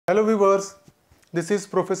Hello viewers, this is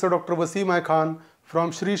Professor Dr. Waseem Khan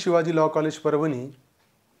from Shri Shivaji Law College, Parvani.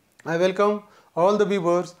 I welcome all the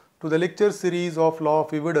viewers to the lecture series of Law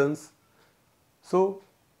of Evidence. So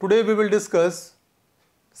today we will discuss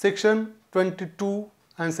section 22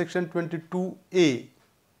 and section 22A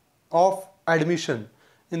of admission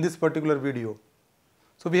in this particular video.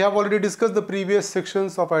 So we have already discussed the previous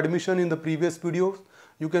sections of admission in the previous videos.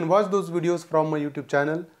 You can watch those videos from my YouTube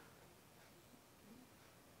channel.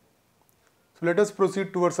 So let us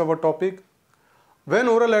proceed towards our topic. When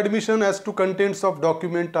oral admission as to contents of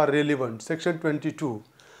document are relevant, section 22.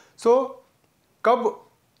 So कब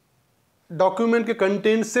document के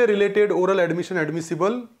content से related oral admission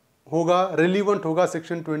admissible होगा, relevant होगा,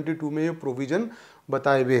 section 22 में ये provision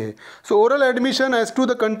बताए हुए हैं. सो oral admission as to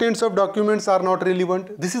the contents of documents are not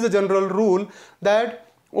relevant. This is a general rule that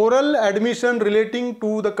oral admission relating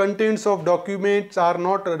to the contents of documents are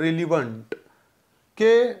not relevant.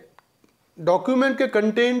 के document के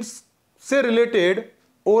contents से related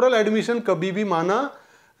oral admission कभी भी माना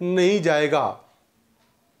नहीं जाएगा.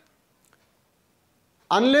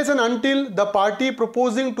 Unless and until the party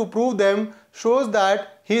proposing to prove them shows that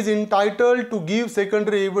he is entitled to give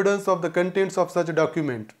secondary evidence of the contents of such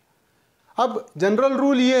document. अब general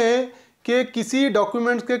rule ये है कि किसी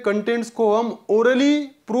डॉक्यूमेंट्स के कंटेंट्स को हम ओरली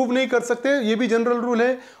प्रूव नहीं कर सकते, ये भी जनरल रूल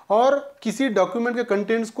है. और किसी डॉक्यूमेंट के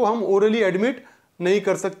कंटेंट्स को हम ओरली एडमिट नहीं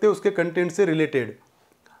कर सकते उसके कंटेंट से रिलेटेड.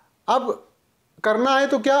 अब करना है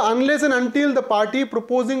तो क्या, unless and until the party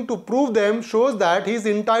प्रोपोजिंग to prove them shows that he is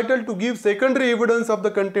entitled to give secondary evidence of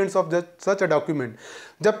the contents of such a document.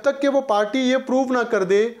 जब तक कि वो पार्टी ये प्रूव ना कर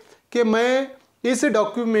दे कि मैं इस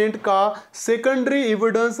डॉक्यूमेंट का सेकेंडरी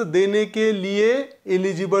एविडेंस देने के लिए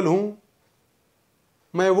एलिजिबल हूं,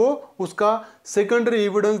 मैं वो उसका सेकेंडरी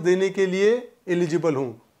एविडेंस देने के लिए एलिजिबल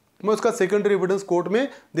हूं, मैं उसका सेकेंडरी एविडेंस कोर्ट में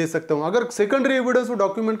दे सकता हूं. अगर सेकेंडरी एविडेंस वो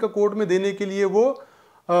डॉक्यूमेंट का कोर्ट में देने के लिए वो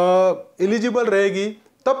एलिजिबल रहेगी,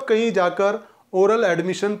 तब कहीं जाकर ओरल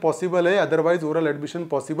एडमिशन पॉसिबल है, अदरवाइज ओरल एडमिशन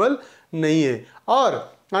पॉसिबल नहीं है. और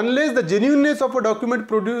unless the genuineness of a document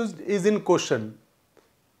produced is in question,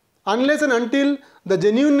 unless and until the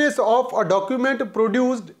genuineness of a document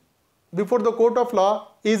produced before the court of law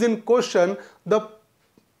is in question, the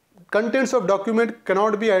contents of document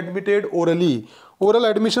cannot be admitted orally. Oral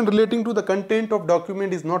admission relating to the content of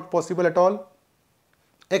document is not possible at all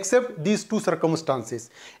except these two circumstances.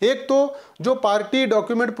 एक तो जो party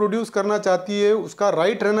document produce करना चाहती है उसका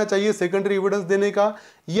right रहना चाहिए secondary evidence देने का,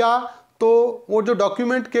 या तो वो जो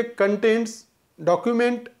डॉक्यूमेंट के कंटेंट्स,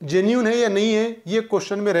 डॉक्यूमेंट जेन्युइन है या नहीं है, ये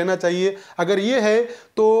क्वेश्चन में रहना चाहिए. अगर ये है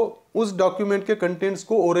तो उस डॉक्यूमेंट के कंटेंट्स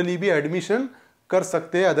को ओरली भी एडमिशन कर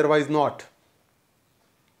सकते हैं, otherwise not.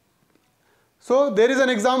 So there is an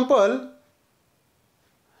example.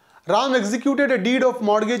 Ram executed a deed of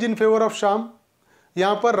mortgage in favor of Shyam.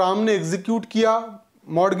 यहां पर राम ने एग्जीक्यूट किया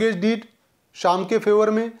मॉर्गेज डीड श्याम के फेवर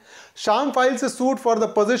में. Shyam files a suit for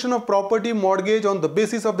the possession of property mortgage on the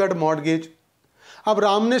basis of that mortgage. अब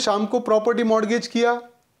राम ने श्याम को property mortgage किया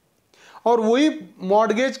और वही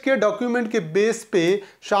मॉर्गेज के डॉक्यूमेंट के बेस पे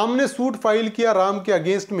श्याम ने सूट फाइल किया राम के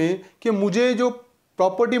अगेंस्ट में कि मुझे जो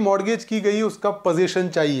प्रॉपर्टी मॉर्गेज की गई उसका पोजेशन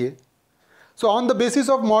चाहिए. So on the basis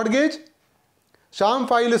of mortgage, Shyam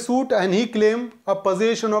filed a suit and he claimed a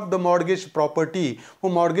possession of the mortgage property.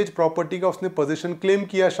 वो mortgage property का उसने possession claim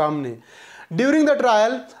किया श्याम ने. During the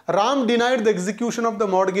trial, Ram denied the execution of the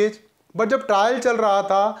mortgage. But जब trial चल रहा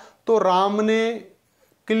था तो राम ने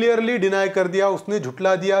क्लियरली डिनाई कर दिया, उसने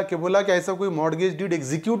झुटला दिया कि बोला कि ऐसा कोई मॉर्गेज डीड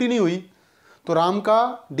एग्जीक्यूट ही नहीं हुई. तो राम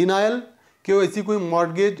का डिनायल कि ऐसी कोई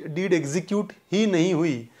मॉर्गेज डीड एग्जीक्यूट ही नहीं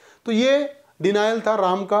हुई, तो ये डिनायल था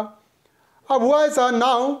राम का. अब हुआ ऐसा,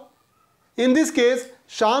 now in this case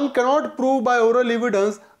Shyam cannot prove by oral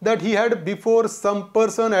evidence that he had before some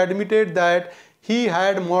person admitted that he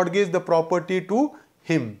had mortgage the property to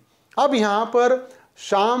him. अब यहां पर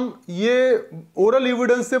श्याम ये ओरल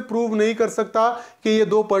एविडेंस से प्रूव नहीं कर सकता कि ये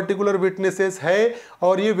दो पर्टिकुलर विटनेसेस है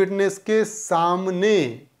और ये विटनेस के सामने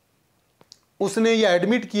उसने ये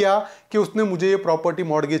एडमिट किया कि उसने मुझे ये प्रॉपर्टी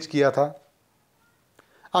मॉर्गेज किया था.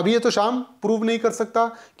 अब ये तो श्याम प्रूव नहीं कर सकता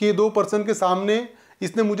कि ये दो पर्सन के सामने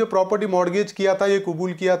इसने मुझे प्रॉपर्टी मॉर्गेज किया था, ये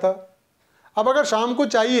कबूल किया था. अब अगर श्याम को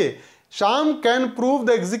चाहिए, Shyam can prove the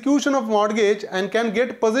execution of mortgage and can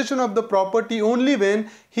get position of the property only when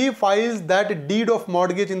he files that deed of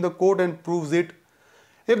mortgage in the court and proves it.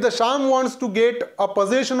 If the Shyam wants to get a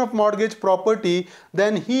position of mortgage property,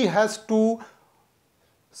 then he has to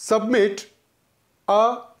submit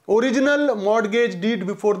a original mortgage deed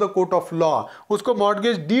before the court of law. उसको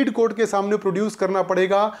mortgage deed court के सामने produce करना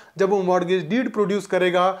पड़ेगा. जब वो mortgage deed produce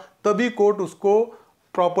करेगा तभी court उसको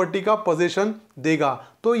प्रॉपर्टी का पोजीशन देगा.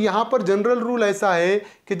 तो यहाँ पर जनरल रूल ऐसा है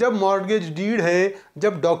कि जब मॉर्गेज डीड है,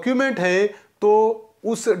 जब डॉक्यूमेंट है, तो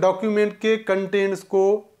उस डॉक्यूमेंट के कंटेंट्स को,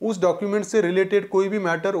 उस डॉक्यूमेंट से रिलेटेड कोई भी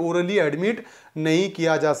मैटर ओरली एडमिट नहीं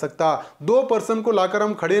किया जा सकता। दो पर्सन को लाकर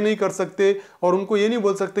हम खड़े नहीं कर सकते और उनको ये नहीं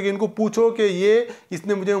बोल सकते कि इनको पूछो कि ये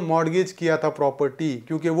इसने मुझे मॉर्गेज किया था प्रॉपर्टी,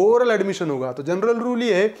 क्योंकि वो ओरल एडमिशन होगा। तो जनरल रूल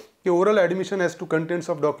ये है कि oral admission as to contents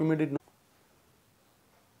of document is.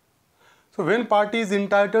 So when party is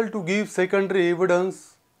entitled to give secondary evidence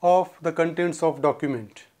of the contents of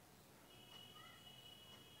document.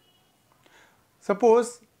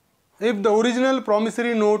 Suppose if the original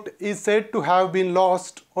promissory note is said to have been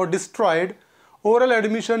lost or destroyed, oral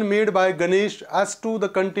admission made by Ganesh as to the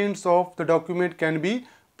contents of the document can be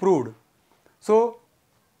proved. So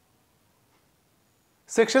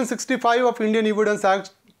Section 65 of Indian Evidence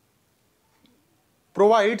Act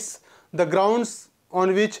provides the grounds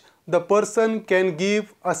on which the person can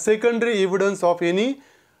give a secondary evidence of any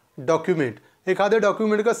document. एक आधे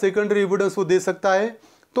document का secondary evidence वो दे सकता है।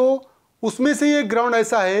 तो उसमें से एक ग्राउंड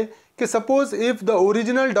ऐसा है कि suppose if the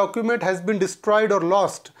original document has been destroyed और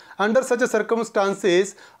lost, under such a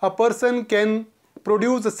circumstances a person can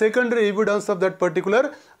produce the secondary evidence of that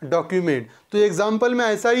particular document. तो एग्जाम्पल में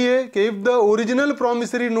ऐसा ही है कि if the original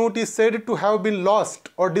promissory note is said to have been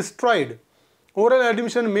lost और destroyed, oral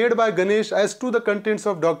admission made by Ganesh as to the contents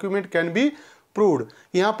of document can be proved.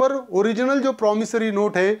 यहाँ पर original जो promissory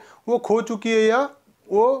note है वो खो चुकी है या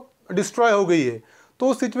वो डिस्ट्रॉय हो गई है। तो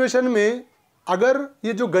उस सिचुएशन में अगर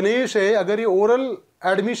ये जो गणेश है, अगर ये ओरल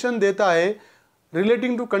एडमिशन देता है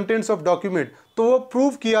relating to contents of document, तो वो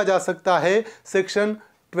प्रूव किया जा सकता है सेक्शन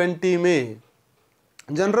 20 में।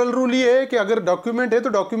 जनरल रूल ये है कि अगर डॉक्यूमेंट है तो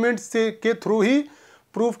डॉक्यूमेंट से के थ्रू ही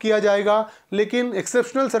प्रूफ किया जाएगा, लेकिन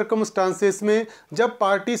एक्सेप्शनल सर्कमस्टांसेस में जब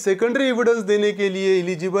पार्टी सेकेंडरी एविडेंस देने के लिए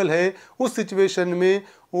एलिजिबल है, उस सिचुएशन में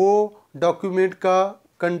वो डॉक्यूमेंट का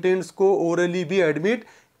कंटेंट्स को ओरली भी एडमिट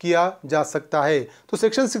किया जा सकता है। तो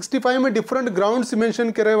सेक्शन 65 में डिफरेंट ग्राउंड्स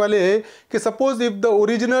मेंशन करे वाले हैं कि suppose if the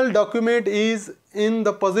original document is in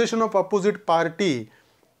the position of opposite party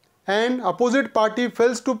and opposite party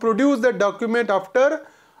fails to produce that document after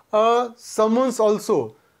summons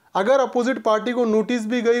also. अगर अपोजिट पार्टी को नोटिस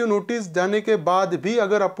भी गई, नोटिस जाने के बाद भी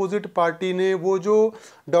अगर अपोजिट पार्टी ने वो जो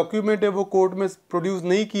डॉक्यूमेंट है वो कोर्ट में प्रोड्यूस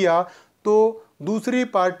नहीं किया, तो दूसरी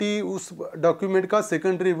पार्टी उस डॉक्यूमेंट का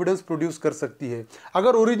सेकेंडरी एविडेंस प्रोड्यूस कर सकती है।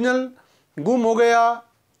 अगर ओरिजिनल गुम हो गया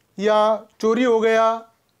या चोरी हो गया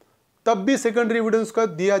तब भी सेकेंडरी एविडेंस का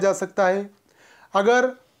दिया जा सकता है।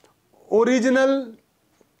 अगर ओरिजिनल,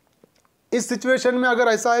 इस सिचुएशन में अगर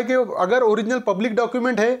ऐसा है कि अगर ओरिजिनल पब्लिक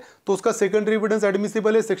डॉक्यूमेंट है तो उसका सेकेंडरी एविडेंस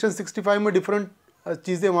एडमिसिबल है। सेक्शन 65 में डिफरेंट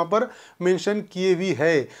चीज़ें वहाँ पर मेंशन किए हुई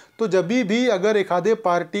है। तो जब भी अगर एक आधे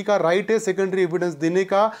पार्टी का राइट है सेकेंडरी एविडेंस देने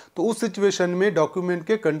का, तो उस सिचुएशन में डॉक्यूमेंट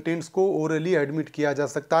के कंटेंट्स को ओरली एडमिट किया जा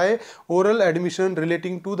सकता है। Oral admission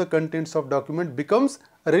relating to the contents of document becomes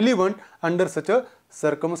relevant under such a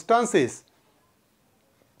circumstances.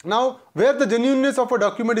 Now where the genuineness of a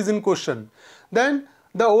document is in question, then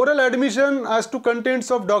the oral admission as to contents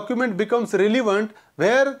of document becomes relevant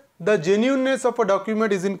where the genuineness of a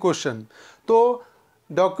document is in question. तो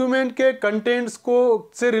document के contents को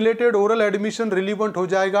से related oral admission relevant हो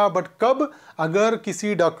जाएगा, but कब? अगर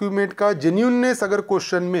किसी document का जेन्युइननेस अगर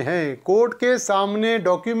क्वेश्चन में है, कोर्ट के सामने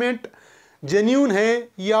डॉक्यूमेंट जेन्युइन है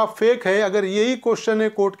या फेक है, अगर यही क्वेश्चन है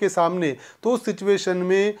कोर्ट के सामने, तो उस सिचुएशन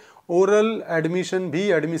में ओरल एडमिशन भी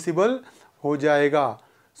एडमिसिबल हो जाएगा।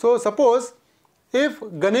 So suppose if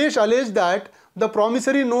Ganesh alleged that the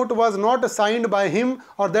promissory note was not signed by him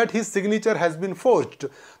or that his signature has been forged,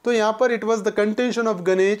 तो यहाँ पर it was the contention of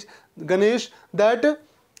Ganesh that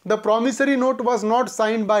the promissory note was not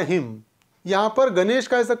signed by him। यहाँ पर गणेश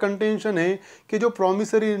का ऐसा contention है कि जो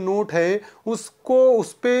प्रॉमिसरी नोट है उसको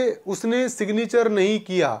उसने सिग्नेचर नहीं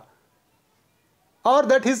किया, और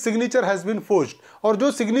that his signature has been forged, और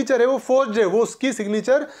जो सिग्नेचर है वो फोर्ज्ड है, वो उसकी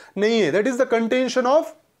सिग्नेचर नहीं है। That is the contention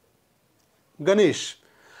of Ganesh.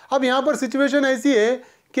 अब यहां पर सिचुएशन ऐसी है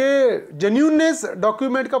कि जेन्युइननेस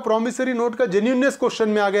डॉक्यूमेंट का, प्रॉमिसरी नोट का जेन्युइननेस क्वेश्चन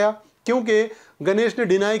में आ गया, क्योंकि गणेश ने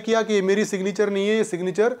डिनाई किया कि ये मेरी सिग्नेचर नहीं है, ये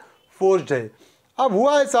सिग्नेचर फोर्ज्ड है। अब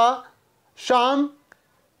हुआ ऐसा, Shyam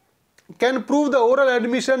can prove the oral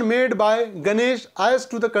admission made by Ganesh as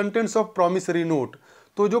to the contents of promissory note.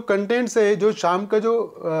 तो जो कंटेंट्स है, जो श्याम का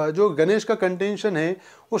जो गणेश का कंटेंशन है,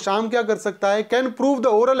 वो श्याम क्या कर सकता है? Can prove the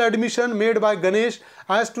oral admission made by Ganesh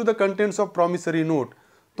as to the contents of promissory note.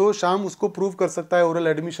 तो श्याम उसको प्रूव कर सकता है ओरल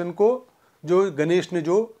एडमिशन को, जो गणेश ने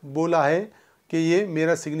जो बोला है कि ये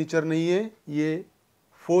मेरा सिग्नेचर नहीं है, ये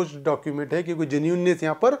फोर्ज्ड डॉक्यूमेंट है, क्योंकि जेन्युइननेस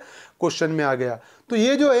यहाँ पर क्वेश्चन में आ गया। तो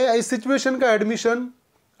ये जो है इस सिचुएशन का एडमिशन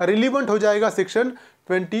रिलीवेंट हो जाएगा सेक्शन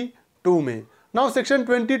 22 में। Now section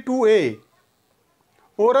 22A.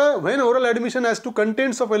 When oral admission as to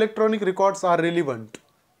contents of electronic records are relevant.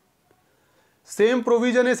 Same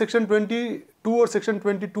provision है सेक्शन 22 और सेक्शन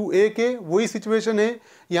 22A के, वही सिचुएशन है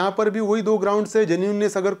यहाँ पर भी, वही दो ग्राउंड से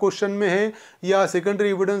जेन्युइननेस अगर क्वेश्चन में है या सेकेंडरी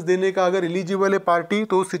एविडेंस देने का अगर एलिजिबल है पार्टी,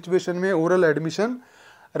 तो उस सिचुएशन में ओरल एडमिशन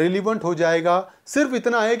रिलीवेंट हो जाएगा। सिर्फ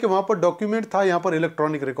इतना है कि वहाँ पर डॉक्यूमेंट था, यहाँ पर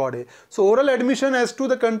इलेक्ट्रॉनिक रिकॉर्ड है। सो oral admission as to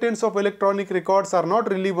the contents of electronic records are not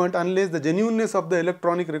relevant unless the genuineness of the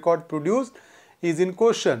electronic record produced is in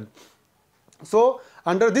question. So,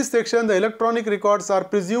 under this section, the electronic records are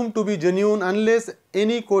presumed to be genuine unless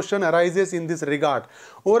any question arises in this regard.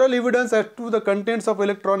 Oral evidence as to the contents of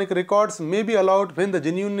electronic records may be allowed when the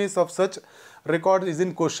genuineness of such record is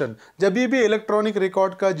in question. जब भी electronic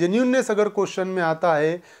record का genuineness अगर question में आता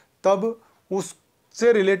है, तब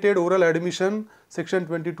उससे related oral admission section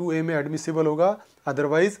 22A में एडमिसिबल होगा,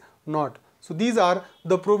 otherwise not. So these are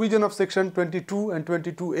the provision of section 22 and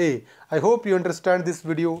 22A. I hope you understand this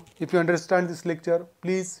video. If you understand this lecture,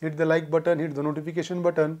 please hit the like button, hit the notification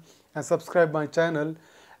button and subscribe my channel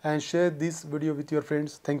and share this video with your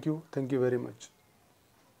friends. Thank you. Thank you very much.